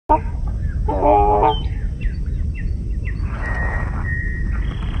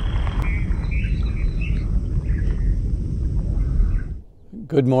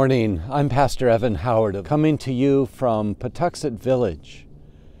Good morning. I'm Pastor Evan Howard, coming to you from Patuxent Village,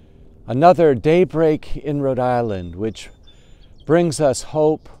 another daybreak in Rhode Island, which brings us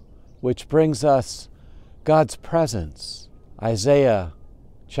hope, which brings us God's presence. Isaiah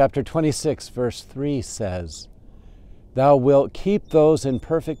chapter 26, verse 3 says, "Thou wilt keep those in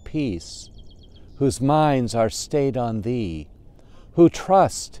perfect peace, whose minds are stayed on Thee, who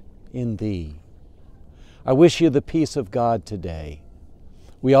trust in Thee." I wish you the peace of God today.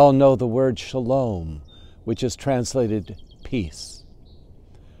 We all know the word shalom, which is translated peace.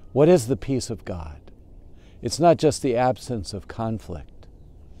 What is the peace of God? It's not just the absence of conflict.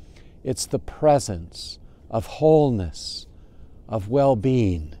 It's the presence of wholeness, of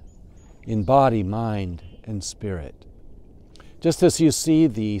well-being in body, mind, and spirit. Just as you see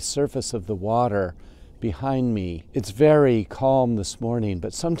the surface of the water behind me, it's very calm this morning,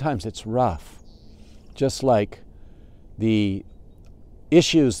 but sometimes it's rough, just like the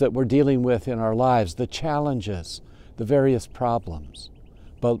issues that we're dealing with in our lives, the challenges, the various problems.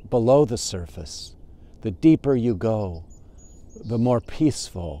 But below the surface, the deeper you go, the more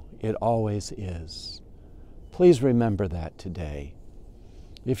peaceful it always is. Please remember that today.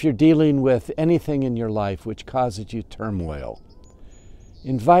 If you're dealing with anything in your life which causes you turmoil,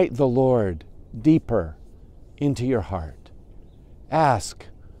 invite the Lord deeper into your heart. Ask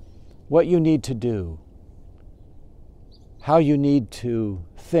what you need to do, how you need to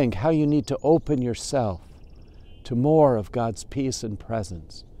think, how you need to open yourself to more of God's peace and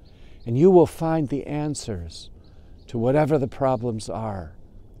presence. And you will find the answers to whatever the problems are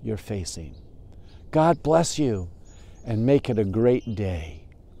you're facing. God bless you and make it a great day.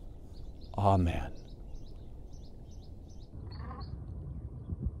 Amen.